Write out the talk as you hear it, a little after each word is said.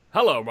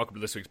Hello and welcome to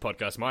this week's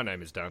podcast. My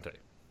name is Dante.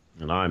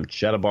 And I'm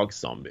Chatterbox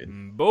Zombie.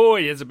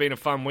 Boy, has it been a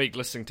fun week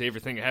listening to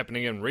everything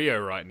happening in Rio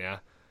right now.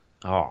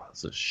 Oh,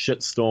 it's a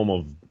shitstorm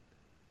of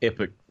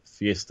epic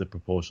fiesta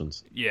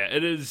proportions. Yeah,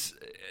 it is.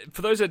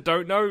 For those that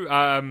don't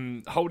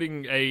know,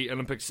 holding a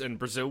Olympics in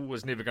Brazil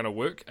was never going to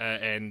work,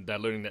 and they're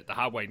learning that the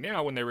hard way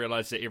now when they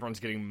realise that everyone's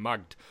getting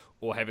mugged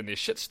or having their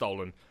shit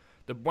stolen.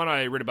 The one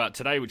I read about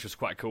today, which was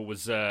quite cool,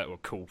 was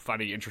cool,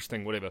 funny,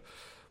 interesting, whatever,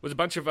 was a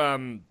bunch of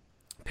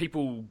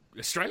people,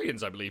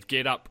 Australians, I believe,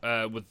 get up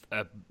with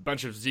a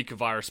bunch of Zika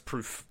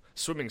virus-proof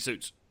swimming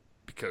suits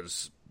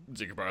because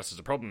Zika virus is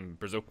a problem in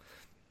Brazil.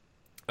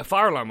 A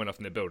fire alarm went off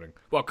in their building.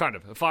 Well, kind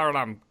of. A fire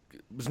alarm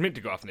was meant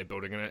to go off in their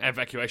building, and an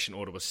evacuation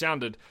order was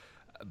sounded,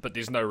 but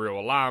there's no real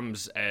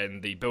alarms,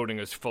 and the building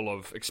is full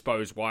of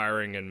exposed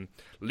wiring and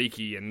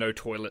leaky and no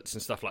toilets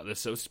and stuff like this.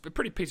 So it's a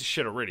pretty piece of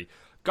shit already.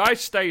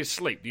 Guys stay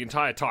asleep the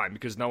entire time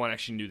because no one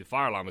actually knew the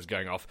fire alarm was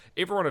going off.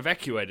 Everyone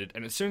evacuated,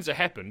 and as soon as it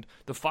happened,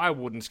 the fire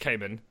wardens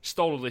came in,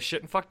 stole all their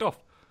shit, and fucked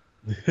off.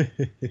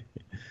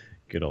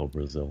 Good old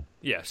Brazil.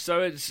 Yeah,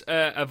 so it's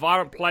a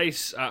violent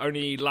place.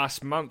 Only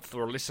last month,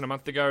 or less than a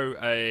month ago,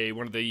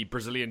 one of the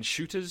Brazilian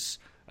shooters,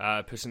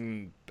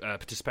 person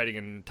participating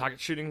in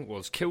target shooting,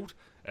 was killed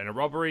in a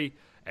robbery,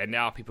 and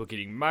now people are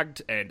getting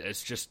mugged, and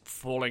it's just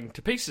falling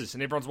to pieces,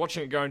 and everyone's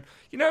watching it going,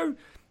 you know,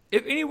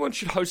 if anyone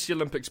should host the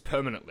Olympics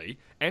permanently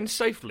and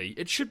safely,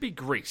 it should be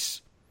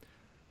Greece.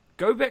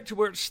 Go back to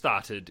where it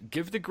started,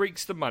 give the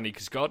Greeks the money,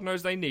 because God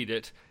knows they need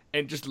it,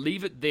 and just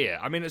leave it there.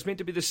 I mean, it's meant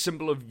to be the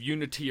symbol of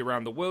unity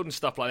around the world and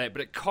stuff like that,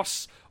 but it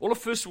costs all of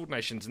first world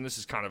nations, and this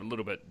is kind of a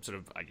little bit sort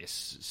of, I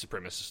guess,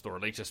 supremacist or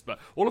elitist, but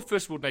all of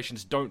first world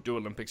nations don't do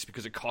Olympics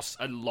because it costs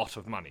a lot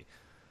of money.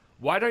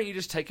 Why don't you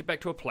just take it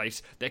back to a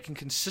place that can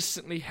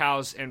consistently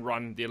house and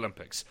run the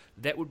Olympics?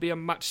 That would be a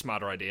much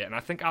smarter idea, and I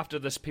think after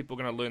this, people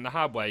are going to learn the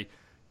hard way.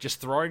 Just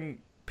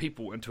throwing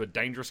people into a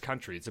dangerous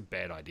country is a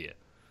bad idea.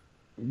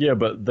 Yeah,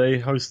 but they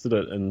hosted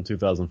it in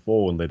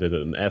 2004 when they did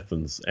it in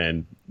Athens,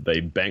 and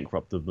they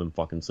bankrupted them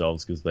fucking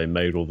selves because they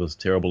made all this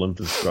terrible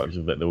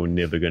infrastructure that they were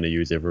never going to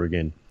use ever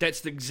again.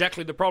 That's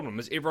exactly the problem,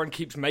 is everyone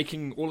keeps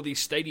making all of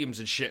these stadiums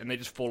and shit, and they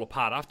just fall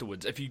apart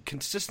afterwards. If you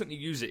consistently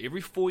use it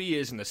every 4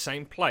 years in the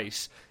same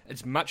place,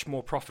 it's much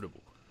more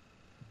profitable.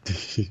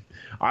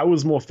 I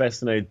was more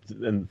fascinated,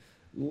 and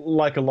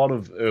like a lot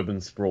of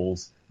urban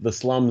sprawls, the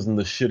slums and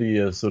the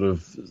shittier sort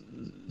of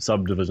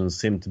subdivisions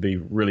seem to be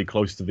really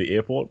close to the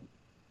airport.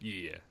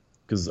 Yeah.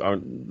 Because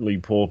only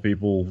poor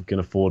people can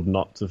afford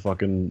not to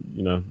fucking,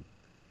 you know,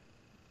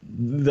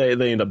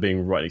 they end up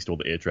being right next to all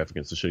the air traffic,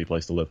 and it's a shitty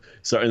place to live.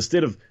 So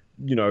instead of,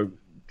 you know,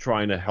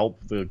 trying to help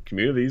the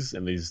communities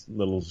and these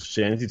little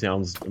shanty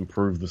towns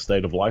improve the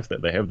state of life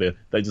that they have there,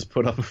 they just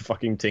put up a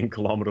fucking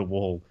 10-kilometer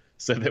wall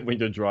so that when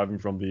you're driving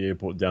from the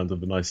airport down to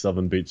the nice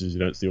southern beaches, you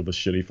don't see all the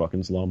shitty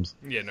fucking slums.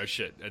 Yeah, no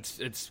shit.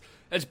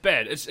 It's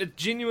bad. It's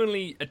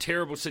genuinely a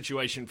terrible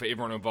situation for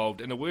everyone involved,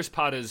 and the worst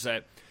part is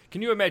that,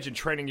 can you imagine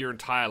training your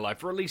entire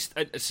life, or at least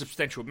a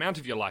substantial amount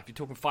of your life? You're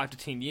talking 5 to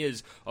 10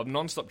 years of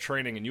non-stop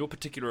training in your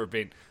particular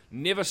event,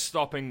 never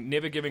stopping,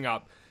 never giving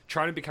up,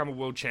 trying to become a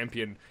world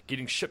champion,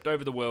 getting shipped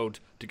over the world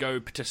to go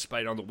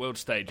participate on the world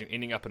stage, and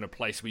ending up in a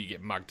place where you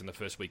get mugged in the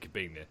first week of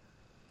being there.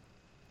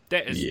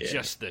 That is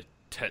just the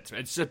tits.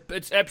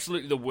 It's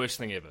absolutely the worst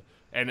thing ever,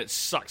 and it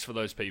sucks for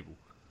those people.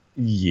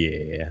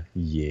 Yeah.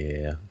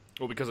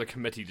 Or because a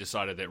committee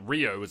decided that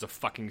Rio is a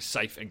fucking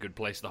safe and good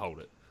place to hold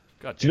it.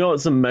 God, do you know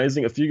what's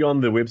amazing? If you go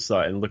on their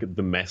website and look at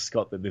the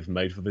mascot that they've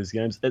made for these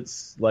games,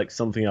 it's like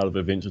something out of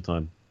Adventure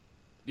Time.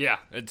 Yeah,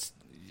 it's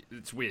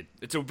weird.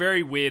 It's a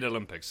very weird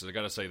Olympics, I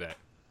gotta say that.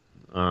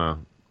 Oh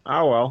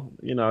well,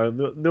 you know,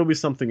 there'll be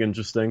something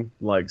interesting.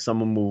 Like,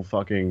 someone will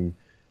fucking...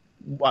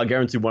 I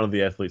guarantee one of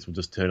the athletes will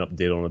just turn up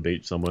dead on a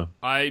beach somewhere.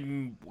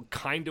 I'm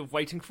kind of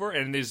waiting for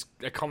it, and there's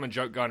a common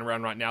joke going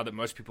around right now that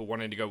most people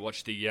wanting to go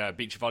watch the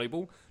beach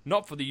volleyball,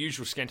 not for the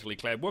usual scantily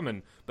clad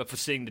women, but for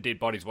seeing the dead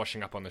bodies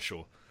washing up on the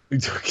shore.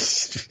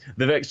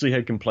 They've actually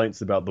had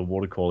complaints about the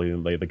water quality,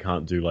 and they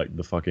can't do like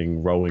the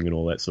fucking rowing and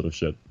all that sort of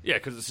shit. Yeah,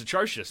 because it's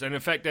atrocious. And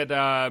in fact, that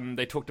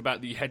they talked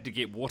about that you had to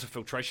get water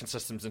filtration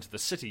systems into the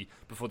city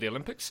before the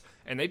Olympics,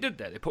 and they did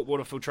that. They put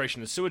water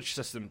filtration and sewage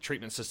system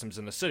treatment systems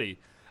in the city,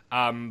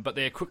 but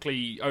they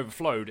quickly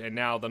overflowed, and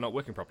now they're not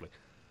working properly.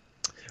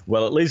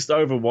 Well, at least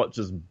Overwatch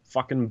is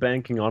fucking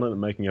banking on it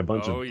and making a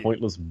bunch of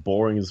pointless,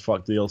 boring as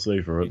fuck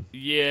DLC for it.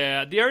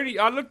 Yeah,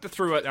 I looked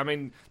through it. I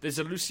mean, there's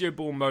a Lucio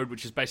Ball mode,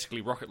 which is basically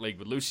Rocket League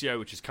with Lucio,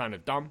 which is kind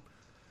of dumb.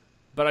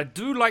 But I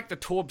do like the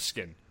Torb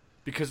skin,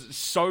 because it's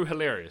so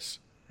hilarious.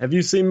 Have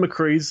you seen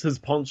McCree's? His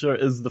poncho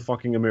is the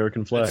fucking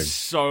American flag. It's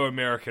so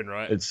American,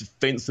 right? It's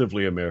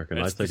offensively American.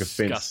 It's I take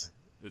offense.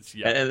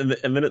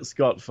 And then it's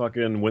got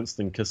fucking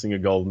Winston kissing a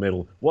gold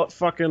medal. What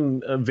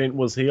fucking event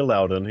was he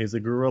allowed in? He's a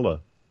gorilla.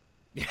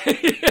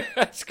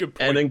 That's a good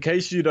point. And in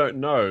case you don't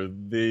know,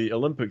 the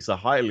Olympics are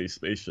highly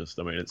specious.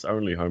 I mean, it's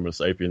only Homo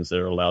sapiens that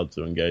are allowed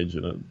to engage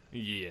in it.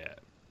 Yeah.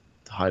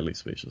 It's highly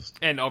specious.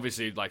 And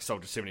obviously, like,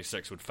 Soldier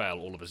 76 would fail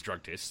all of his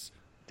drug tests.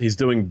 He's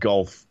doing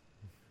golf.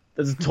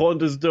 This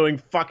Taunt is doing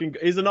fucking...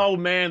 He's an old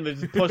man that's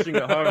just pushing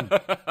it home.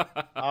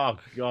 Oh,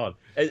 God.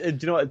 And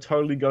do you know what? It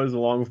totally goes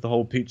along with the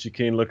whole Peachy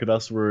Keen, look at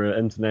us, we're an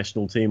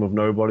international team of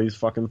nobodies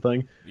fucking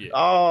thing. Yeah.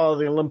 Oh,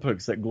 the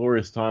Olympics, that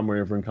glorious time where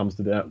everyone comes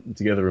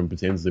together and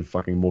pretends they're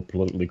fucking more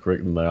politically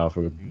correct than they are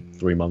for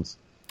 3 months.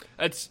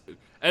 It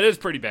is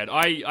pretty bad.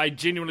 I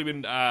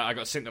genuinely I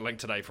got sent a link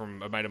today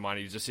from a mate of mine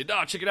who just said,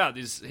 "Oh, check it out.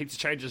 There's heaps of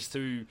changes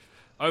to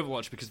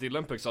Overwatch because of the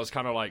Olympics." I was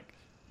kind of like,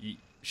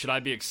 should I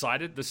be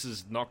excited? This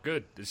is not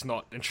good. It's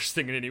not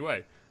interesting in any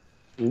way.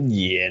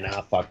 Yeah,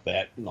 nah, fuck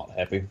that. Not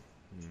happy.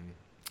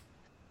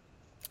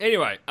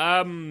 Anyway,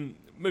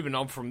 moving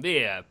on from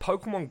there,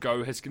 Pokemon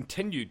Go has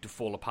continued to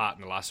fall apart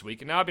in the last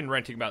week, and now I've been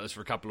ranting about this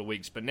for a couple of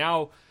weeks, but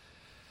now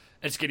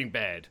it's getting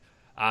bad.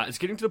 It's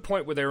getting to the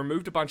point where they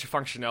removed a bunch of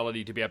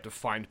functionality to be able to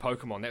find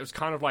Pokemon. That was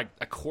kind of like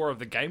a core of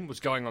the game, was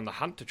going on the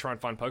hunt to try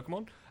and find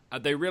Pokemon.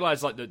 They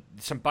realized like that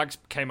some bugs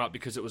came up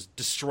because it was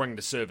destroying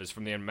the servers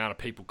from the amount of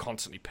people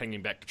constantly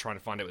pinging back to trying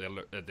to find out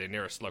where their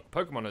nearest local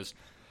Pokemon is.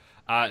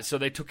 So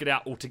they took it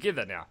out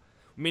altogether now,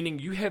 meaning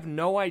you have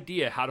no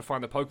idea how to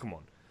find the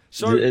Pokemon.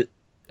 So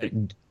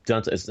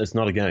it's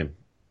not a game.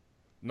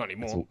 Not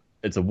anymore.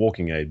 It's a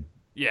walking aid.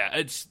 Yeah,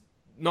 it's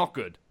not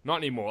good. Not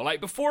anymore.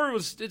 Like before,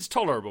 it's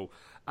tolerable.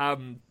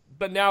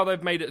 But now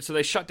they've made it so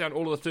they shut down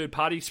all of the third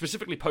party,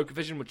 specifically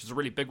PokeVision, which is a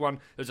really big one.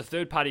 There's a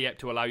third party app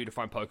to allow you to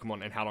find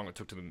Pokemon and how long it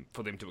took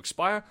for them to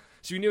expire.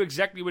 So you knew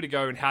exactly where to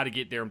go and how to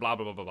get there and blah,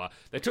 blah, blah, blah, blah.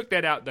 They took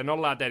that out. They're not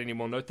allowed that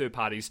anymore. No third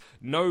parties.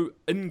 No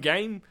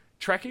in-game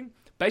tracking.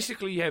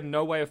 Basically, you have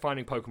no way of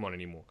finding Pokemon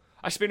anymore.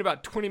 I spent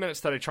about 20 minutes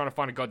today trying to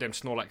find a goddamn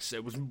Snorlax.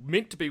 It was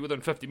meant to be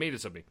within 50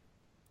 meters of me.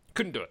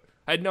 Couldn't do it.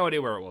 I had no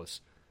idea where it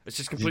was. It's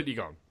just completely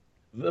gone.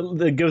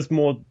 It gives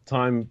more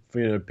time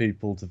for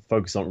people to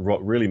focus on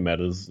what really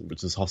matters,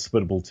 which is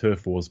hospitable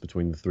turf wars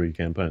between the three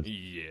campaigns.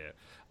 Yeah.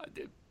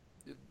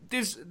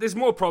 There's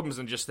more problems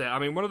than just that. I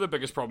mean, one of the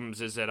biggest problems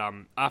is that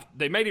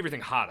they made everything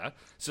harder.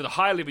 So the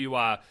higher level you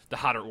are, the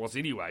harder it was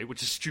anyway,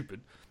 which is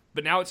stupid.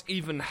 But now it's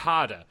even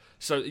harder.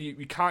 So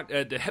you can't...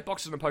 the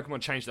hitboxes in the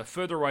Pokemon change. They're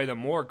further away, they're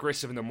more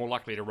aggressive, and they're more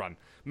likely to run,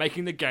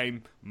 making the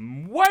game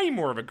way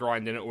more of a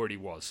grind than it already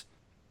was.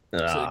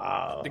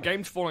 So the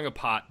game's falling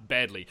apart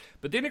badly.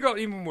 But then it got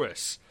even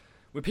worse,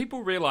 where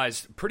people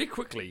realized pretty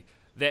quickly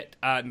that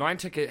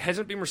Niantic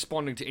hasn't been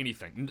responding to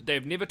anything.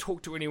 They've never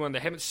talked to anyone. They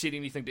haven't said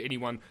anything to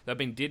anyone. They've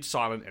been dead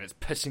silent, and it's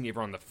pissing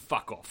everyone the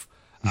fuck off.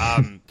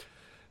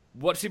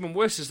 What's even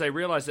worse is they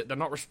realize that they're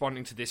not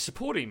responding to their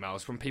support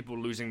emails from people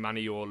losing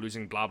money or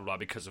losing blah, blah, blah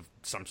because of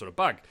some sort of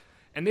bug.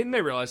 And then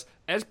they realize,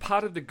 as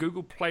part of the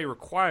Google Play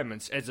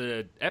requirements as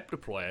an app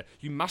deployer,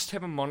 you must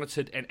have a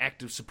monitored and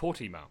active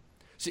support email.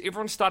 So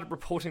everyone started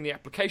reporting the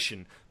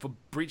application for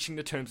breaching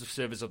the terms of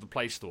service of the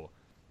Play Store.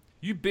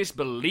 You best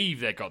believe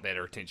that got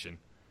their attention.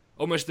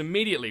 Almost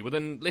immediately,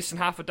 within less than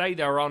half a day,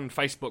 they were on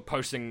Facebook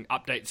posting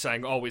updates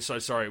saying, "Oh, we're so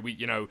sorry. We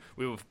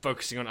were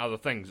focusing on other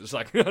things." It's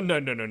like,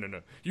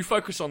 no. You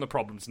focus on the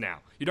problems now.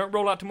 You don't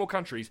roll out to more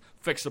countries.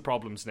 Fix the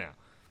problems now.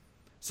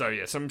 So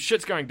yeah, some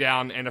shit's going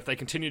down, and if they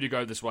continue to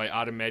go this way,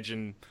 I'd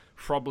imagine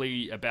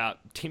probably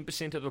about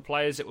 10% of the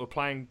players that were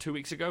playing 2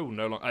 weeks ago will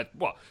no longer...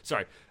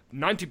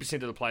 90%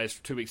 of the players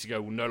 2 weeks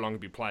ago will no longer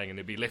be playing, and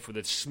they'll be left with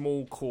a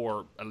small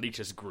core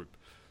elitist group,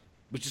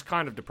 which is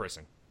kind of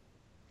depressing.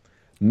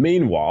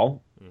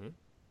 Meanwhile,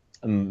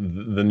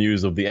 and the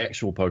news of the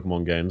actual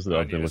Pokemon games that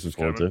I've been looking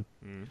forward to,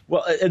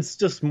 well, it's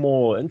just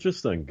more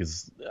interesting,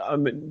 because, I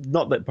mean,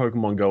 not that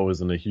Pokemon Go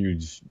isn't a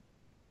huge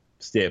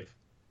step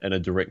in a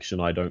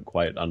direction I don't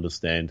quite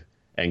understand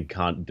and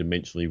can't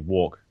dimensionally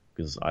walk,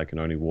 because I can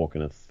only walk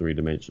in a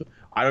 3-dimension.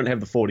 I don't have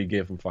the 40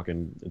 gear from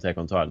fucking Attack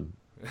on Titan.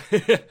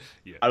 Yeah.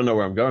 I don't know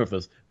where I'm going with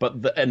this, but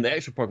in the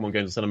actual Pokemon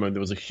games of Sun and Moon,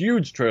 there was a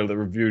huge trailer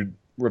that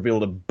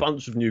revealed a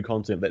bunch of new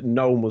content that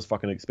no one was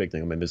fucking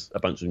expecting. I mean, there's a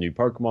bunch of new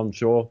Pokemon,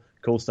 sure,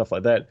 cool stuff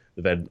like that.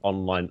 They've had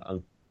online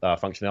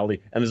functionality,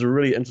 and there's a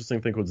really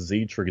interesting thing called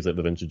Z triggers that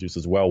they've introduced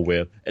as well,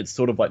 where it's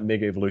sort of like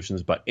Mega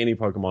Evolutions, but any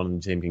Pokemon in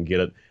the team can get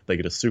it. They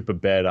get a super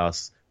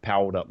badass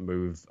powered up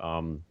move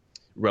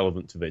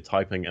relevant to their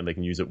typing, and they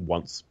can use it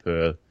once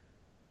per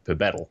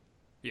battle.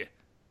 Yeah,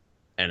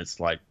 and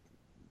it's like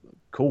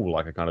cool,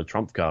 like a kind of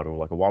trump card or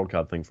like a wild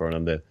card thing thrown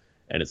in there,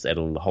 and it's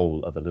added a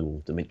whole other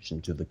little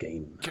dimension to the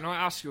game. Can I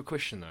ask you a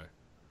question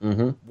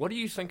though? What do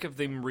you think of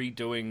them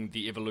redoing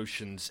the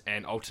evolutions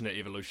and alternate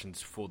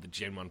evolutions for the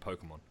Gen 1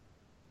 Pokemon?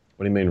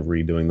 What do you mean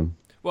redoing them?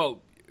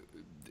 Well,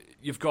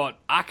 you've got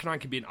Arcanine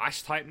can be an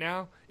ice type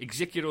now.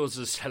 Executor's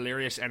this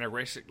hilarious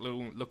anorexic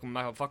looking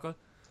motherfucker.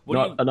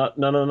 Not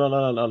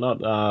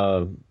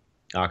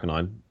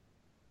Arcanine.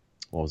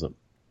 What was it?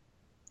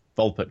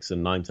 Vulpix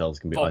and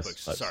Ninetales can be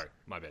ice types. Sorry,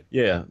 my bad.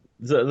 Yeah,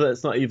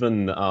 it's not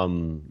even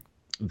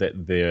that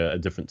they're a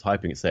different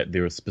typing. It's that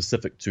they're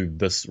specific to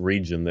this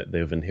region that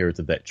they've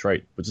inherited that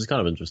trait, which is kind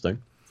of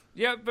interesting.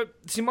 Yeah, but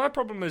see, my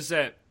problem is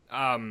that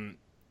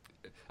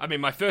I I mean,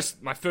 my first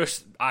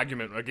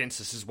argument against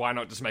this is why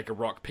not just make a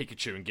rock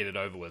Pikachu and get it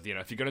over with? You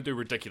know, if you're going to do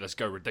ridiculous,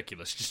 go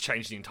ridiculous. Just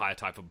change the entire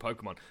type of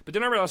Pokemon. But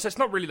then I realized that's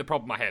not really the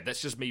problem I had.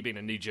 That's just me being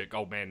a knee-jerk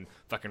old man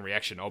fucking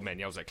reaction. Old man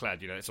yells at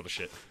Cloud, you know, that sort of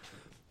shit.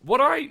 What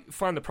I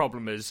find the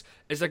problem is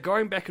they're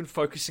going back and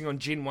focusing on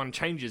Gen 1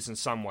 changes in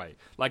some way.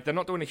 Like, they're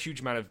not doing a huge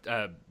amount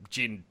of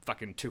Gen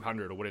fucking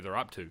 200 or whatever they're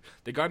up to.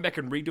 They're going back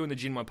and redoing the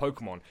Gen 1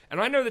 Pokemon.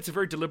 And I know that's a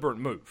very deliberate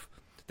move.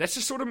 That's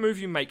the sort of move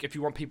you make if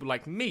you want people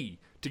like me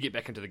to get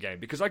back into the game.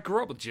 Because I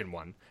grew up with Gen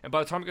 1, and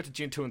by the time I got to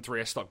Gen 2 and 3,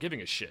 I stopped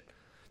giving a shit.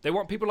 They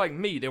want people like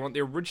me, they want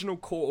the original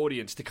core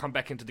audience to come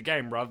back into the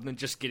game rather than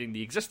just getting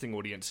the existing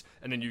audience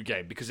in a new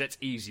game, because that's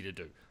easy to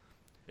do.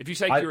 If you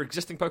say to your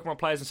existing Pokemon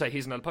players and say,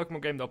 here's another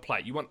Pokemon game, they'll play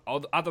it. You want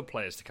other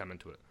players to come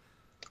into it.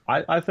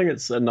 I think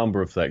it's a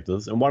number of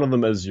factors, and one of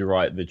them is, you're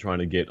right, they're trying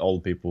to get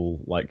old people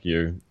like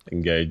you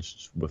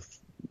engaged with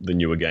the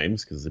newer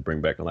games, because they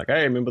bring back, like,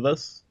 hey, remember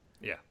this?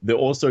 Yeah. They're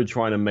also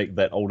trying to make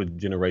that older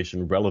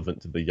generation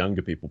relevant to the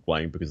younger people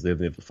playing, because they've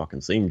never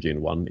fucking seen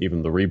Gen 1.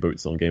 Even the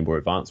reboots on Game Boy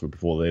Advance were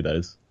before their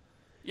days.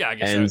 Yeah, I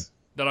guess so.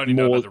 They'll only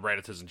know about the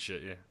Rattatan and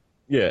shit, yeah.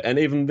 Yeah, and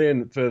even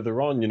then, further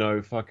on, you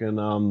know,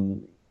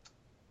 fucking...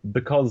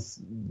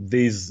 because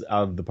these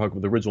are the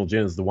Pokemon, the original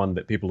gen is the one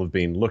that people have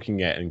been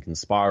looking at and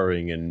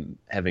conspiring and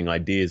having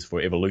ideas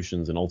for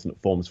evolutions and alternate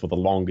forms for the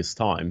longest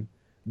time.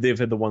 They've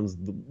had the ones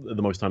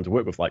the most time to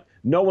work with. Like,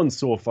 no one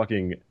saw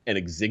fucking an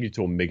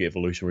Exeggutor Mega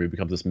Evolution where he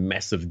becomes this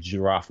massive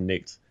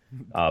giraffe-necked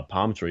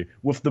palm tree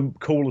with the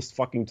coolest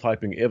fucking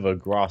typing ever,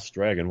 Grass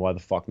Dragon. Why the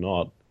fuck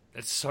not?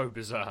 It's so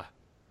bizarre.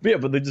 Yeah,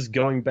 but they're just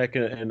going back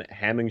and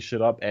hamming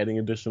shit up, adding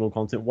additional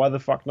content. Why the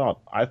fuck not?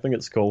 I think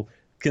it's cool.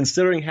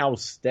 Considering how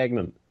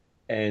stagnant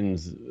and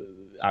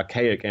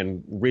archaic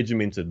and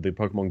regimented the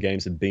Pokemon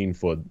games had been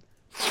for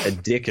a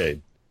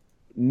decade,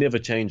 never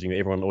changing,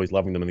 everyone always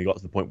loving them, and they got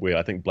to the point where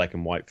I think Black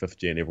and White 5th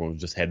gen, everyone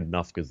just had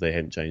enough because they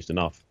hadn't changed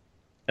enough.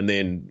 And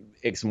then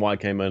X and Y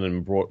came in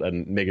and brought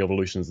in Mega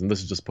Evolutions, and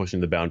this is just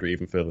pushing the boundary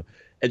even further.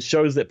 It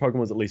shows that Pokemon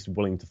was at least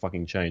willing to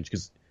fucking change,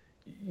 because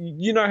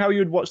you know how you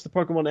would watch the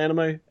Pokemon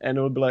anime and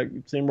it would be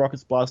like Team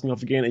Rocket's blasting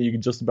off again and you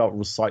could just about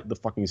recite the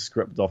fucking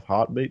script off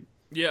heartbeat?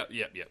 Yeah.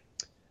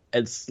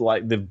 It's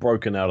like they've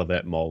broken out of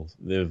that mold.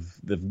 They've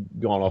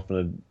gone off in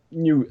a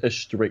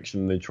new-ish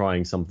direction. They're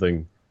trying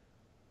something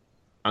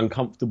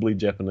uncomfortably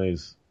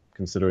Japanese,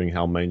 considering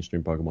how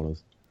mainstream Pokemon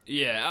is.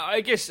 Yeah,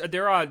 I guess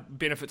there are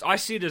benefits. I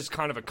see it as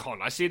kind of a con.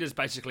 I see it as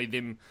basically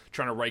them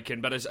trying to rake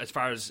in, but as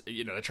far as,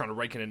 you know, they're trying to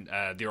rake in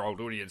their old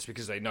audience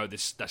because they know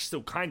this, they're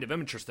still kind of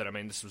interested. I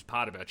mean, this was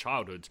part of our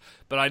childhoods.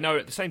 But I know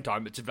at the same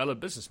time, it's a valid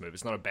business move.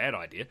 It's not a bad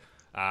idea.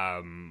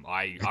 I'm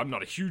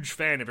not a huge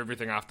fan of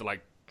everything after,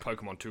 like,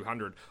 Pokemon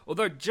 200.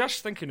 Although,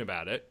 just thinking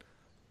about it,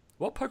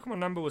 what Pokemon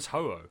number was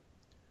Ho-Oh?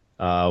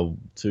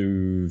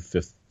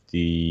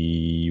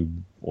 250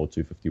 or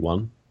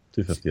 251.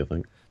 250, I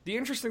think. The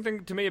interesting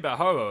thing to me about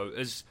Ho-Oh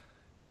is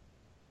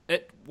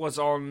it was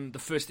on the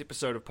first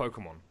episode of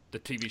Pokemon, the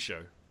TV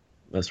show.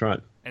 That's right.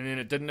 And then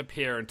it didn't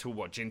appear until,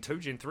 what, Gen 2,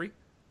 Gen 3?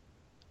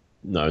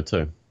 No,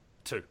 2.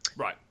 2,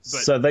 right.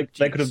 But, so they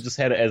could have just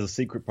had it as a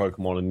secret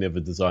Pokemon and never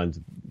designed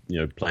to, you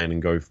know, plan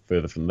and go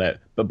further from that.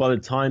 But by the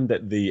time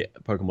that the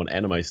Pokemon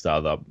anime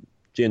started up,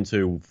 Gen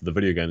 2 for the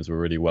video games were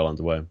already well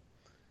underway.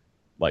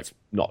 Like,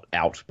 not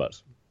out,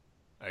 but...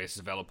 I guess it's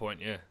a valid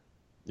point, yeah.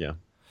 Yeah.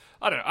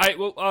 I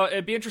don't know.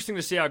 It'd be interesting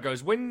to see how it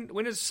goes. When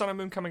is Sun and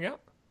Moon coming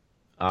out?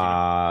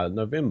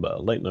 November,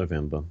 late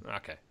November.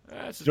 Okay,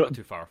 it's not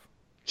too far off.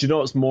 Do you know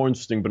what's more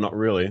interesting, but not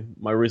really?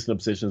 My recent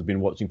obsession has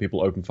been watching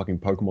people open fucking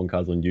Pokemon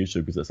cards on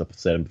YouTube because that's how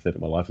sad and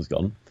pathetic my life has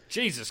gotten.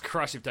 Jesus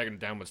Christ, you've taken a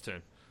downwards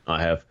turn.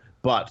 I have.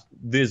 But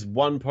there's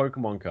one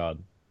Pokemon card,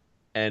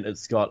 and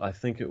it's got, I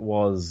think it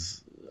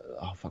was...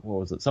 Oh, fuck, what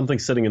was it? Something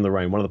sitting in the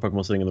rain. One of the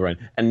Pokemon sitting in the rain.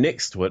 And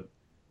next to it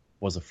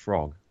was a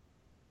frog.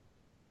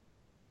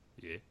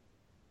 Yeah.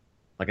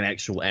 Like an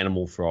actual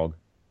animal frog.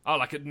 Oh,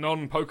 like a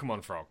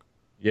non-Pokemon frog?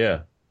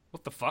 Yeah.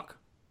 What the fuck?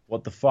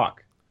 What the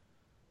fuck?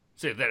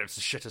 See, that is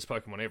the shittest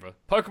Pokemon ever.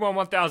 Pokemon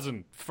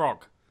 1000,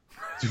 frog.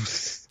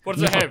 What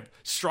does it have?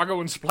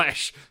 Struggle and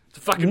Splash. It's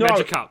a fucking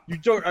Magikarp. You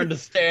don't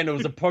understand. It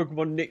was a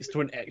Pokemon next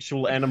to an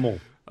actual animal.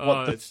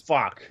 What the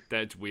fuck?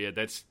 That's weird.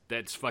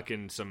 That's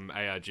fucking some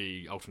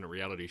ARG alternate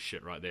reality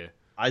shit right there.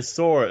 I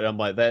saw it and I'm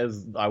like,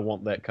 I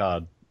want that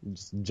card.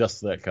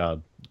 Just that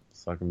card.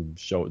 So I can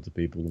show it to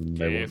people. And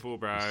Careful,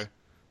 bro.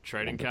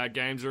 Trading card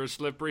games are a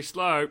slippery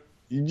slope.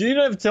 You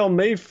don't tell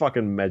me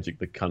fucking Magic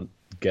the Cunt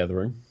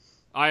Gathering.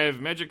 I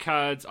have Magic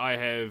cards, I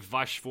have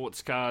Vice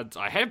Schwartz cards,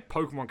 I have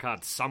Pokemon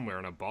cards somewhere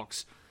in a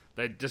box.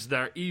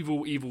 They're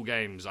evil, evil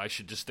games. I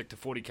should just stick to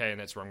 40k and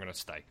that's where I'm going to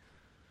stay.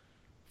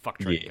 Fuck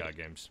trading card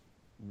games.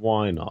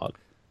 Why not?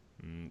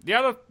 The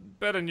other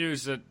bit of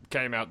news that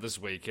came out this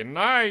week, and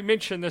I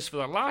mentioned this for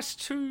the last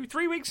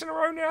 2-3 weeks in a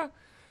row now,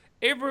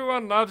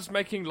 everyone loves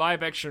making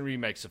live-action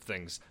remakes of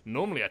things.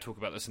 Normally I talk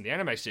about this in the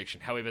anime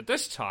section. However,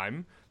 this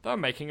time, they're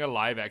making a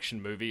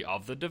live-action movie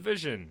of The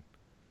Division.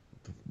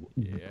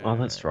 Yeah. Oh,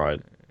 that's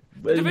right.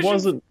 It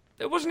wasn't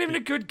even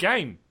a good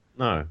game.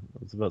 No, I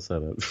was about to say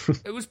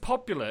that. It was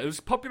popular. It was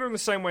popular in the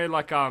same way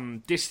like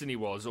Destiny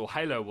was or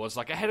Halo was.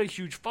 Like it had a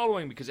huge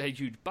following because it had a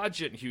huge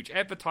budget and huge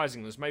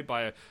advertising. It was made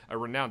by a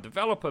renowned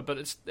developer, but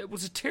it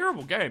was a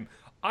terrible game.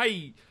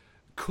 I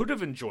could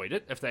have enjoyed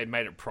it if they had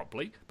made it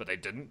properly, but they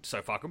didn't,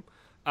 so fuck them.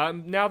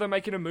 Now they're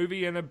making a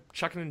movie and they're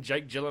chucking in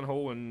Jake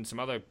Gyllenhaal and some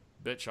other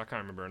bitch, I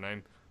can't remember her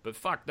name. But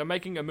fuck, they're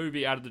making a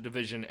movie out of The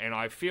Division, and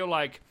I feel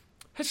like,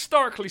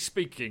 historically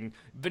speaking,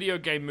 video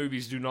game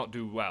movies do not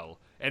do well.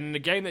 And in a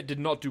game that did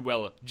not do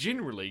well,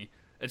 generally,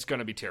 it's going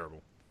to be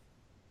terrible.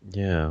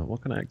 Yeah,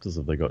 what kind of actors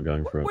have they got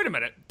going for it? Wait a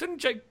minute, didn't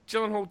Jake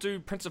Gyllenhaal do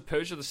Prince of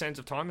Persia: The Sands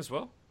of Time as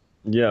well?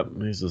 Yeah,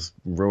 he's just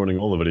ruining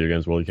all the video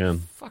games while he can.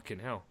 Fucking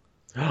hell.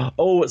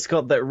 Oh, it's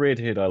got that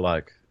redhead I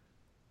like.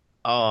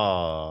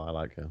 Oh, I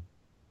like her.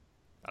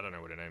 I don't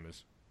know what her name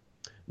is.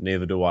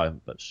 Neither do I,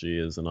 but she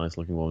is a nice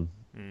looking woman.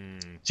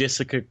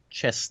 Jessica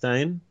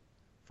Chastain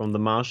from The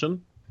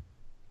Martian.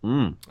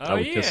 I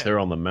would kiss her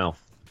on the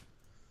mouth.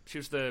 She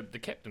was the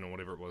captain or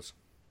whatever it was.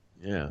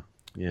 Yeah.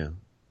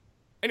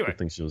 Anyway. I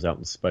think she was out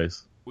in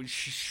space.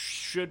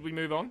 Should we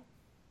move on?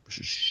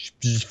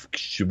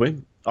 Should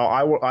we?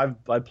 Oh,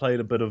 I played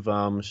a bit of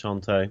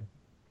Shantae.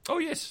 Oh,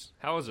 yes.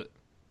 How was it?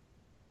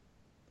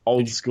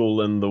 Old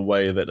school in the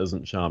way that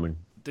isn't charming.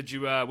 Did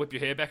you whip your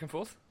hair back and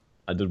forth?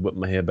 I did whip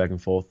my hair back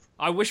and forth.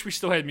 I wish we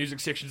still had music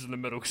sections in the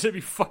middle, because it'd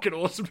be fucking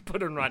awesome to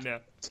put in right now.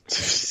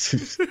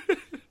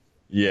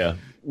 Yeah.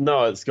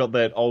 No, it's got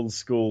that old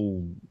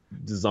school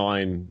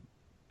design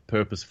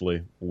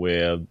purposefully,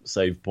 where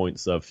save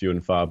points are few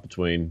and far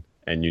between,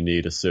 and you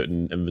need a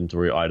certain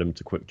inventory item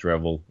to quick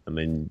travel, and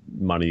then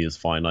money is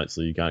finite,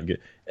 so you can't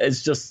get...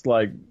 It's just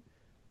like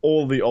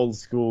all the old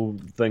school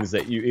things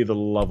that you either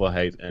love or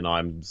hate, and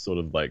I'm sort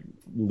of like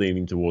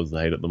leaning towards the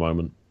hate at the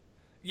moment.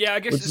 Yeah,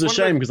 I guess which is a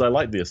shame because I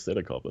like the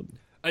aesthetic of it.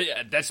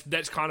 Yeah,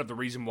 that's kind of the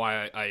reason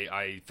why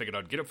I figured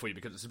I'd get it for you,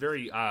 because it's a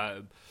very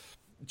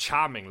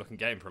charming looking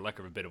game, for lack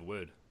of a better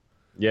word.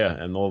 Yeah,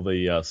 and all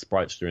the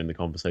sprites during the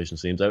conversation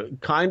seems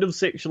kind of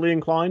sexually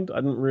inclined.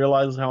 I didn't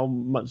realize how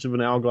much of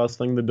an hourglass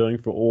thing they're doing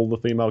for all the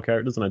female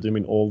characters, and I do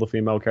mean all the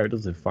female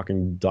characters. They're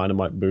fucking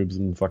dynamite boobs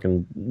and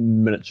fucking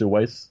miniature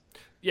waists.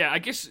 Yeah, I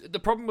guess the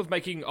problem with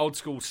making old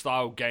school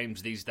style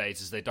games these days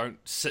is they don't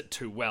sit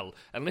too well.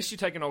 Unless you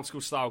take an old school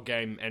style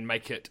game and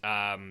make it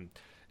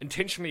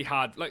intentionally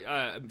hard, like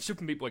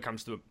Super Meat Boy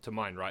comes to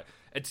mind, right?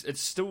 It's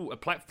still a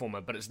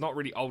platformer, but it's not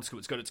really old school.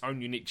 It's got its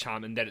own unique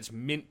charm in that it's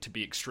meant to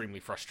be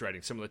extremely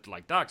frustrating, similar to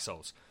like Dark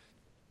Souls.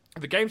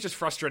 The game's just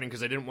frustrating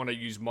because they didn't want to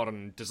use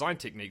modern design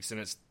techniques, and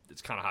it's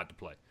kind of hard to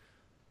play.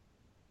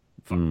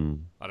 Fuck.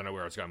 I don't know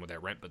where I was going with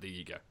that rant, but there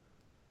you go.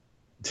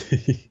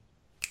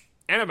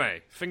 Anime,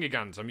 finger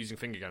guns. I'm using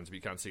finger guns, but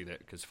you can't see that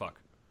because fuck.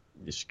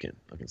 Yes, you can.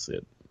 I can see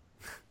it.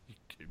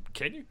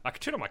 Can you? I can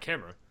turn on my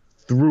camera.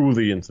 Through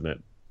the internet.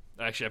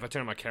 Actually, if I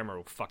turn on my camera,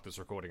 it'll fuck this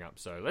recording up.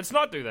 So let's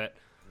not do that.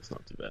 Let's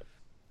not do that.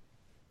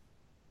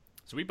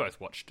 So we both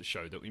watched a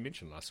show that we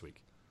mentioned last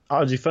week. Oh,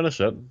 did you finish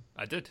it?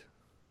 I did.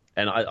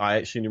 And I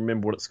actually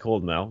remember what it's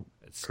called now.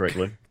 It's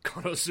correctly.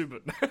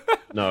 Konosuba.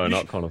 No,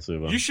 not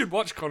Konosuba. You should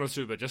watch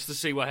Konosuba just to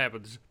see what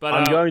happens. But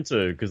I'm going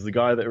to, because the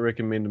guy that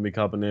recommended me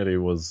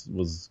Cabernet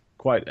was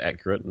quite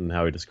accurate in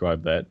how he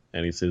described that,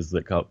 and he says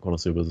that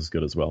Konosuba is as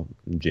good as well.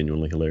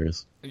 Genuinely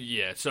hilarious.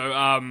 Yeah,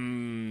 so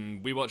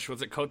we watched,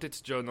 was it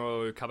Kotetsujo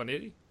no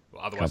Cabernet?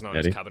 Well, otherwise known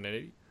as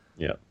Cabernet.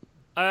 Yeah.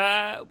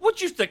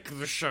 What'd you think of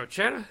the show,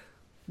 Chad?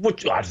 What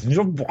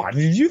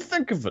did you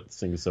think of it?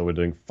 Seeing as so we're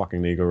doing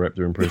fucking Ego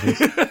Raptor impressions.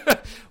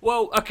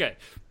 Well, okay.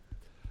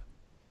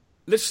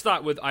 Let's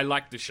start with I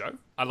like the show.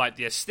 I like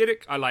the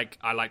aesthetic. I like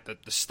the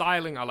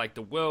styling. I like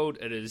the world.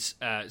 It is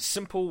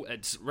simple.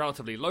 It's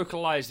relatively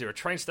localized. There are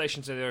train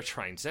stations and there are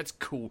trains. That's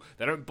cool.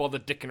 They don't bother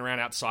dicking around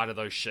outside of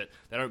those shit.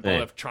 They don't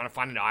bother trying to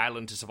find an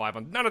island to survive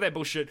on. None of that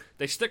bullshit.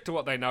 They stick to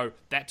what they know.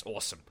 That's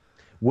awesome.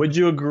 Would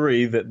you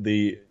agree that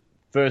the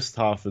first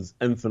half is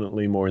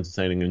infinitely more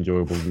entertaining and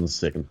enjoyable than the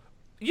second?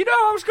 You know,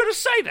 I was going to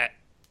say that.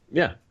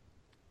 Yeah.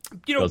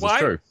 You know why?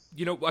 It's true.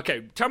 You know,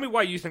 okay, tell me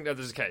why you think that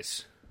is the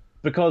case.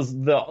 Because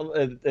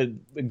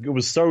it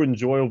was so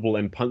enjoyable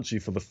and punchy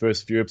for the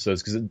first few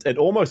episodes, because it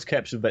almost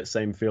captured that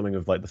same feeling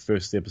of like the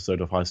first episode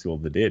of High School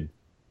of the Dead.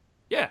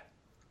 Yeah.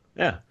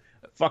 Yeah.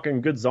 A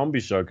fucking good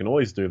zombie show can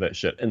always do that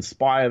shit.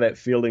 Inspire that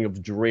feeling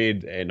of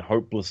dread and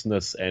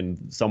hopelessness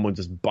and someone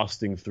just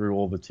busting through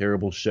all the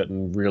terrible shit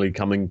and really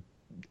coming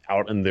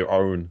out in their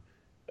own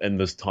in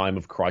this time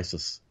of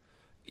crisis.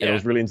 Yeah. And it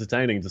was really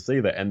entertaining to see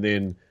that. And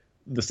then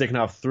the second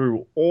half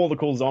threw all the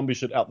cool zombie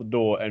shit out the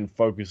door and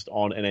focused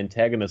on an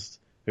antagonist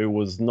who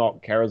was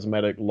not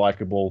charismatic,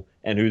 likable,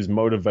 and whose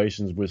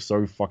motivations were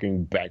so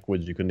fucking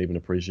backwards you couldn't even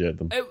appreciate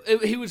them.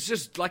 He was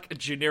just like a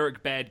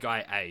generic bad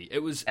guy A. It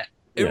was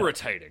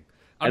irritating.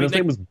 And his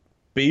name was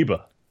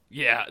Bieber.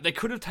 Yeah, they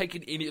could have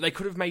taken any... They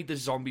could have made the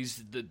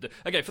zombies...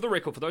 Okay, for the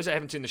record, for those that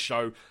haven't seen the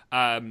show,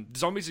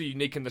 zombies are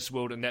unique in this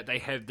world in that they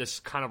have this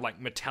kind of like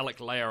metallic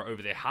layer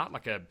over their heart,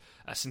 like a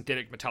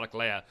synthetic metallic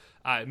layer,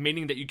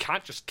 meaning that you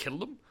can't just kill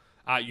them.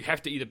 you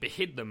have to either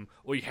behead them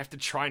or you have to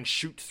try and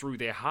shoot through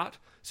their heart.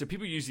 So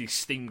people use these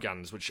steam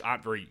guns, which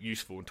aren't very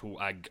useful until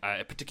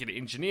a particular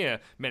engineer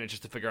manages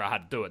to figure out how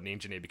to do it, and the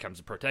engineer becomes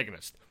the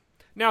protagonist.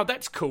 Now,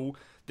 that's cool.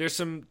 There's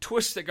some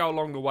twists that go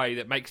along the way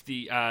that makes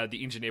the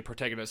engineer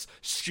protagonist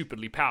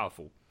stupidly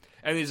powerful.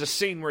 And there's a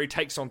scene where he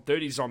takes on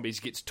 30 zombies,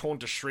 gets torn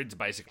to shreds,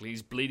 basically.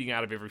 He's bleeding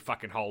out of every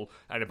fucking hole,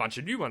 and a bunch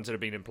of new ones that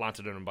have been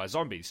implanted in him by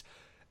zombies.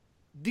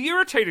 The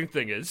irritating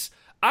thing is,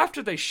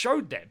 after they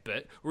showed that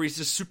bit, where he's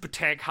this super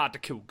tank,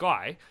 hard-to-kill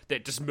guy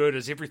that just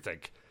murders everything,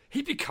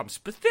 he becomes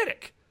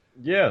pathetic.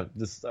 Yeah,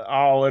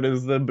 it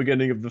is the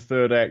beginning of the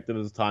third act, and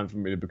it's time for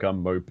me to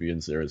become mopey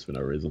and serious for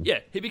no reason. Yeah,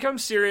 he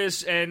becomes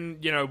serious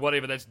and,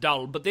 whatever, that's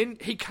dull, but then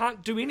he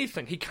can't do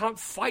anything. He can't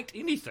fight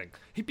anything.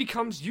 He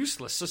becomes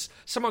useless. Just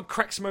someone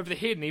cracks him over the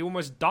head and he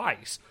almost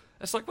dies.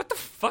 It's like, what the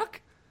fuck?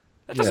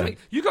 That doesn't mean...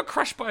 You got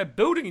crushed by a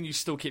building and you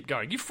still kept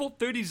going. You fought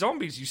 30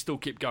 zombies, you still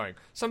kept going.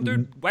 Some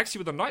dude whacks you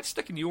with a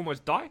nightstick and you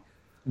almost die.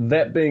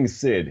 That being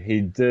said,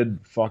 he did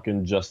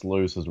fucking just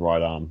lose his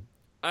right arm.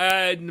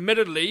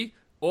 Admittedly...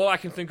 All I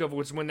can think of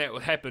was when that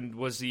happened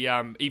was the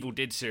Evil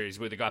Dead series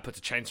where the guy puts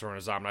a chainsaw on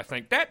his arm, and I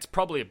think that's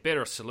probably a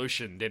better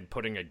solution than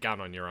putting a gun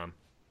on your arm.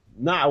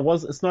 Nah,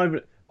 it's not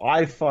even...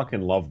 I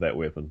fucking love that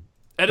weapon.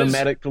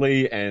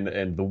 Thematically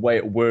and the way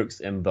it works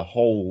and the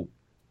whole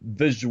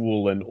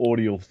visual and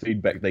audio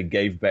feedback they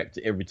gave back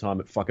to every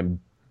time it fucking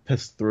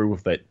pissed through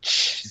with that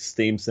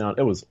steam sound.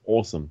 It was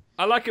awesome.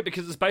 I like it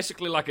because it's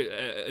basically like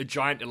a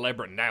giant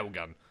elaborate nail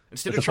gun.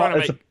 It's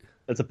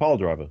a pile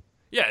driver.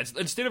 Yeah,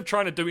 instead of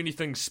trying to do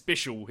anything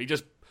special, he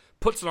just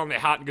puts it on their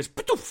heart and goes,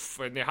 "Poof,"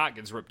 and their heart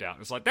gets ripped out.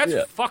 It's like, that's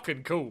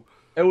fucking cool.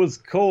 It was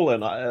cool,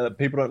 and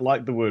people don't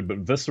like the word, but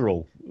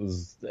visceral.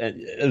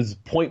 It was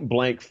point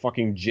blank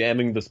fucking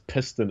jamming this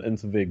piston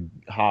into their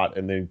heart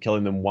and then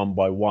killing them one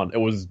by one.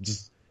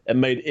 It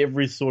made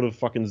every sort of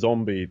fucking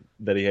zombie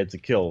that he had to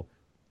kill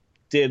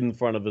dead in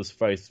front of his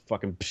face,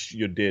 fucking,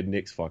 you're dead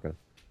next, fucker.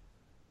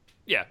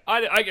 Yeah,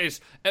 I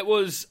guess it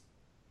was,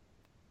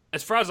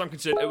 as far as I'm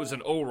concerned, it was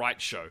an alright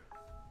show.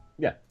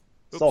 Yeah,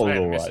 solid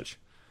alright.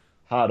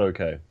 Hard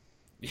okay.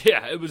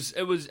 Yeah,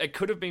 it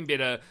could have been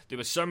better. There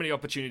were so many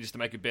opportunities to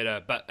make it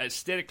better, but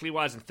aesthetically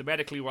wise and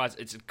thematically wise,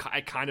 it's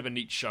a kind of a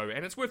neat show,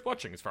 and it's worth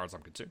watching as far as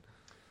I'm concerned.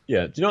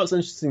 Yeah, do you know what's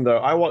interesting though?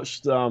 I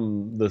watched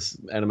this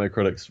anime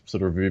critic's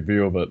sort of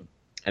review of it,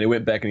 and he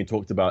went back and he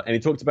talked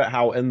about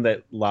how in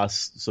that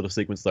last sort of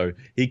sequence though,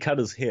 he cut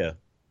his hair.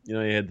 You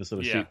know, he had the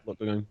sort of sheep look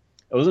going.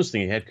 It was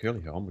interesting. He had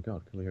curly hair. Oh my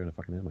god, curly hair in a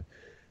fucking anime.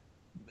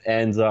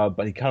 And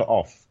but he cut it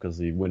off because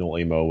he went all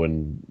emo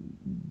and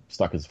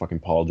stuck his fucking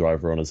pile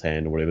driver on his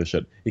hand or whatever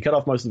shit. He cut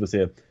off most of his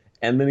hair,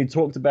 and then he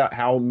talked about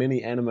how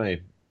many anime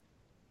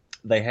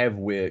they have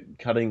where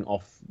cutting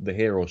off the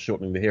hair or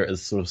shortening the hair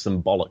is sort of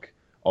symbolic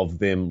of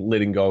them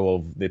letting go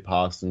of their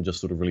past and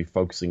just sort of really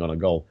focusing on a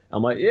goal.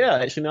 I'm like, yeah,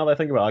 actually, now that I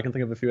think about it, I can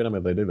think of a few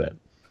anime they do that.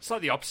 It's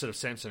like the opposite of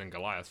Samson and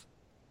Goliath.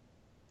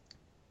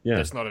 Yeah,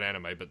 that's not an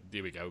anime, but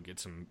there we go. Get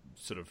some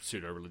sort of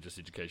pseudo-religious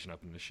education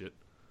up in this shit.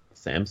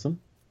 Samson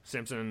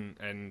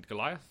and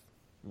Goliath?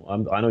 I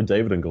know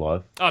David and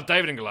Goliath. Oh,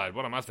 David and Goliath.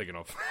 What am I thinking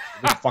of?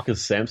 Who the fuck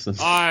is Samson?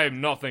 I'm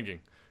not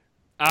thinking.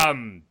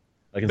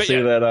 I can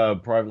see that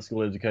private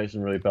school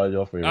education really paid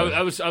you off for you.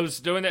 I was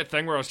doing that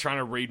thing where I was trying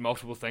to read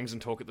multiple things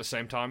and talk at the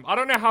same time. I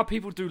don't know how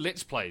people do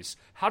Let's Plays.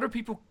 How do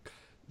people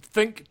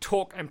think,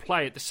 talk, and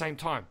play at the same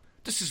time?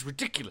 This is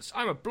ridiculous.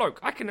 I'm a bloke.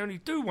 I can only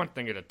do one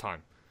thing at a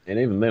time. And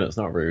even then, it's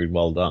not very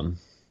well done.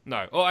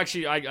 No. Oh,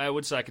 actually, I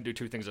would say I can do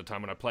two things at a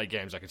time. When I play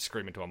games, I can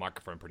scream into a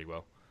microphone pretty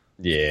well.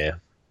 Yeah.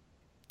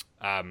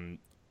 I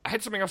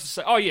had something else to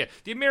say. Oh, yeah.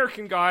 The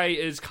American guy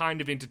is kind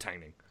of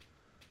entertaining.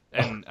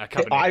 And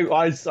I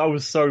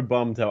was so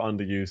bummed how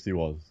underused he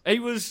was. He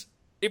was...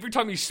 Every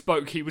time he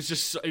spoke, it was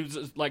just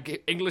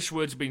like English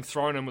words being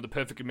thrown in with a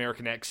perfect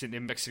American accent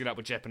and mixing it up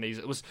with Japanese.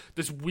 It was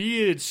this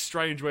weird,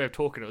 strange way of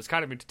talking. It was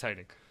kind of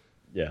entertaining.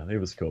 Yeah, he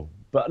was cool.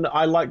 But no,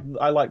 I liked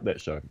that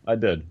show. I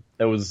did.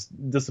 It was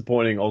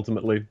disappointing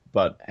ultimately,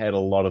 but had a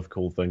lot of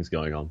cool things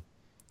going on.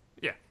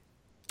 Yeah.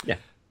 Yeah.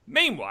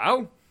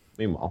 Meanwhile,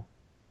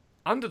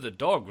 Under the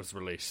Dog was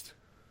released.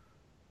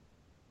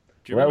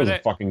 Do you remember that? That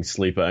was a fucking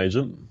sleeper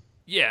agent.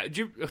 Yeah.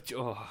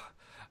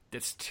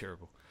 That's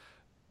terrible.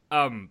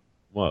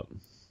 What?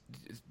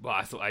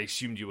 Well, I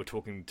assumed you were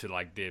talking to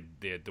like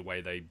the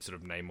way they sort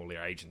of name all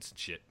their agents and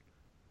shit.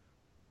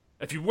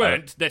 If you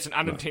weren't, that's an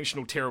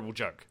unintentional terrible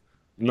joke.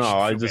 No,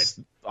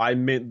 I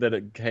meant that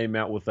it came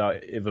out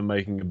without ever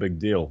making a big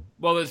deal.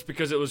 Well, it's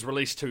because it was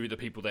released to the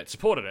people that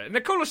supported it. And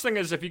the coolest thing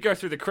is, if you go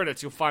through the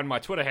credits, you'll find my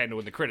Twitter handle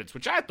in the credits,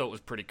 which I thought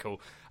was pretty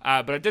cool.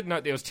 But I did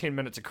note there was 10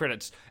 minutes of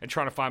credits, and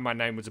trying to find my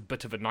name was a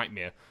bit of a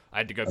nightmare. I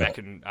had to go back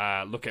and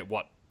look at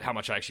how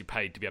much I actually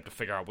paid to be able to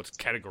figure out what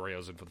category I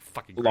was in for the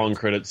fucking credits. Long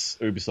credits,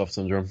 Ubisoft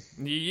syndrome.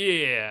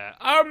 Yeah.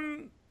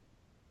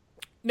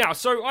 Now,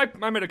 so